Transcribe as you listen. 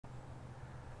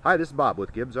Hi, this is Bob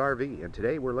with Gibbs RV, and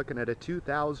today we're looking at a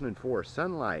 2004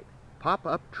 Sun Lite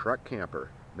pop-up truck camper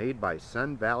made by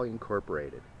Sun Valley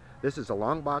Incorporated. This is a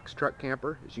long box truck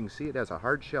camper. As you can see, it has a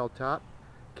hard shell top,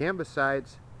 canvas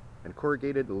sides, and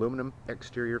corrugated aluminum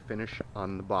exterior finish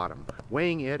on the bottom,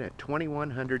 weighing it at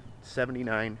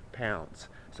 2,179 pounds.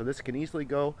 So this can easily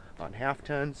go on half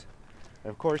tons,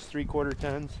 and of course 3/4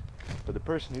 tons. For the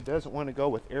person who doesn't want to go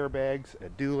with airbags, a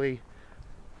dually,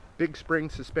 big spring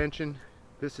suspension,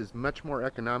 this is much more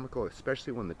economical,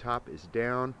 especially when the top is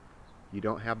down. You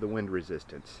don't have the wind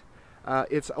resistance.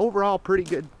 It's overall pretty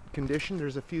good condition.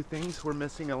 There's a few things. We're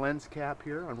missing a lens cap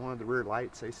here on one of the rear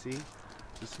lights, I see.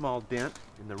 A small dent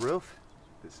in the roof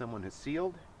that someone has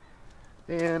sealed.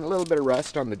 And a little bit of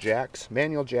rust on the jacks.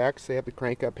 Manual jacks, they have the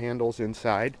crank up handles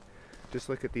inside. Just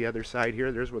look at the other side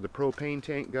here. There's where the propane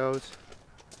tank goes.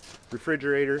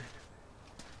 Refrigerator,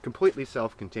 completely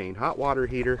self-contained. Hot water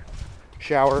heater,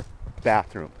 shower,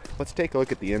 bathroom. Let's take a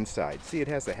look at the inside. See, it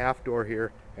has a half door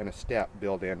here and a step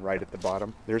built in right at the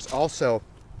bottom. There's also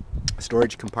a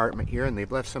storage compartment here, and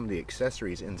they've left some of the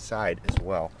accessories inside as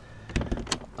well.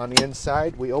 On the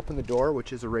inside, we open the door,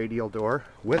 which is a radial door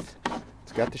with,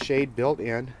 it's got the shade built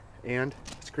in and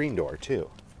a screen door too.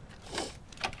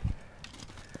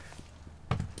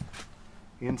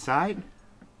 Inside,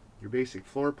 your basic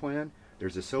floor plan.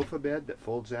 There's a sofa bed that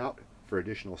folds out for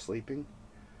additional sleeping.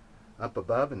 Up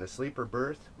above in the sleeper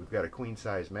berth, we've got a queen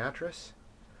size mattress.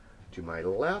 To my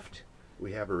left,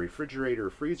 we have a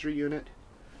refrigerator freezer unit,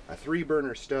 a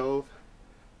 3-burner stove,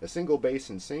 a single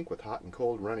basin sink with hot and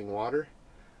cold running water,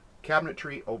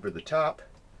 cabinetry over the top,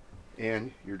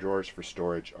 and your drawers for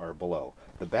storage are below.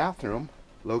 The bathroom,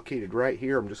 located right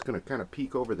here, I'm just going to kind of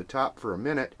peek over the top for a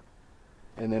minute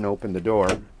and then open the door.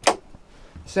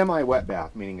 Semi-wet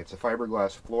bath, meaning it's a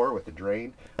fiberglass floor with a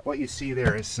drain. What you see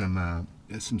there is some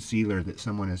sealer that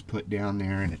someone has put down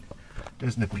there, and it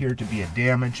doesn't appear to be a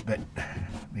damage, but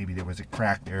maybe there was a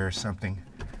crack there or something.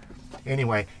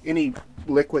 Anyway, any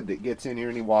liquid that gets in here,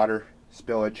 any water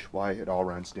spillage, why, it all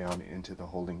runs down into the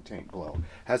holding tank below.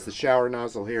 Has the shower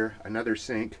nozzle here, another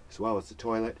sink, as well as the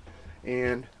toilet,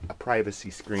 and a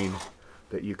privacy screen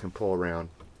that you can pull around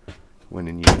when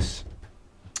in use.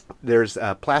 There's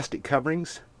plastic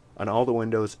coverings on all the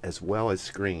windows as well as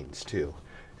screens too.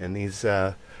 And these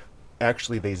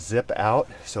actually they zip out,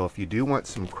 so if you do want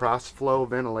some cross flow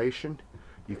ventilation,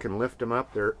 you can lift them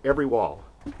up. Every wall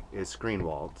is screen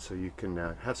walled, so you can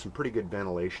have some pretty good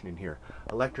ventilation in here.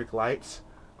 Electric lights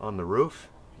on the roof.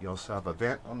 You also have a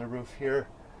vent on the roof here,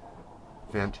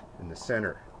 vent in the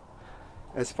center.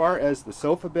 As far as the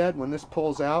sofa bed, when this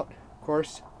pulls out, of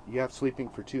course, you have sleeping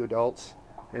for 2 adults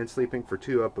and sleeping for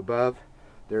 2 up above.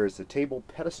 There is a table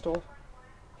pedestal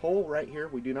hole right here.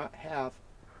 We do not have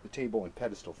the table and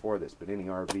pedestal for this, but any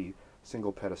RV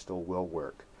single pedestal will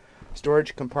work.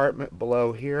 Storage compartment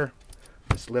below here.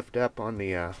 Just lift up on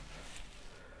the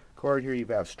cord here. You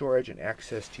have storage and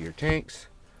access to your tanks,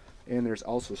 and there's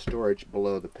also storage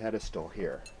below the pedestal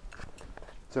here.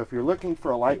 So if you're looking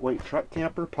for a lightweight truck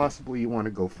camper, possibly you want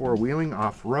to go 4-wheeling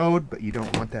off-road, but you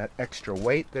don't want that extra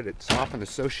weight that it's often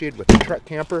associated with a truck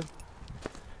camper.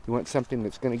 You want something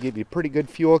that's going to give you pretty good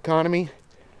fuel economy,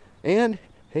 and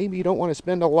maybe you don't want to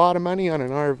spend a lot of money on an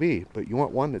RV, but you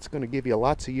want one that's going to give you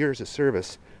lots of years of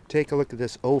service. Take a look at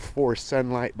this 04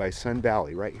 Sun Lite by Sun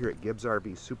Valley right here at Gibbs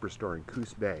RV Superstore in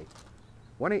Coos Bay.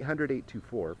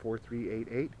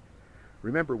 1-800-824-4388.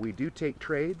 Remember, we do take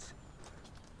trades.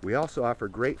 We also offer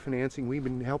great financing. We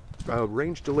even help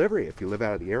arrange delivery if you live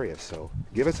out of the area. So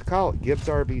give us a call at Gibbs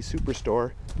RV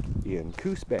Superstore in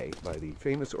Coos Bay by the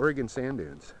famous Oregon sand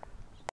dunes.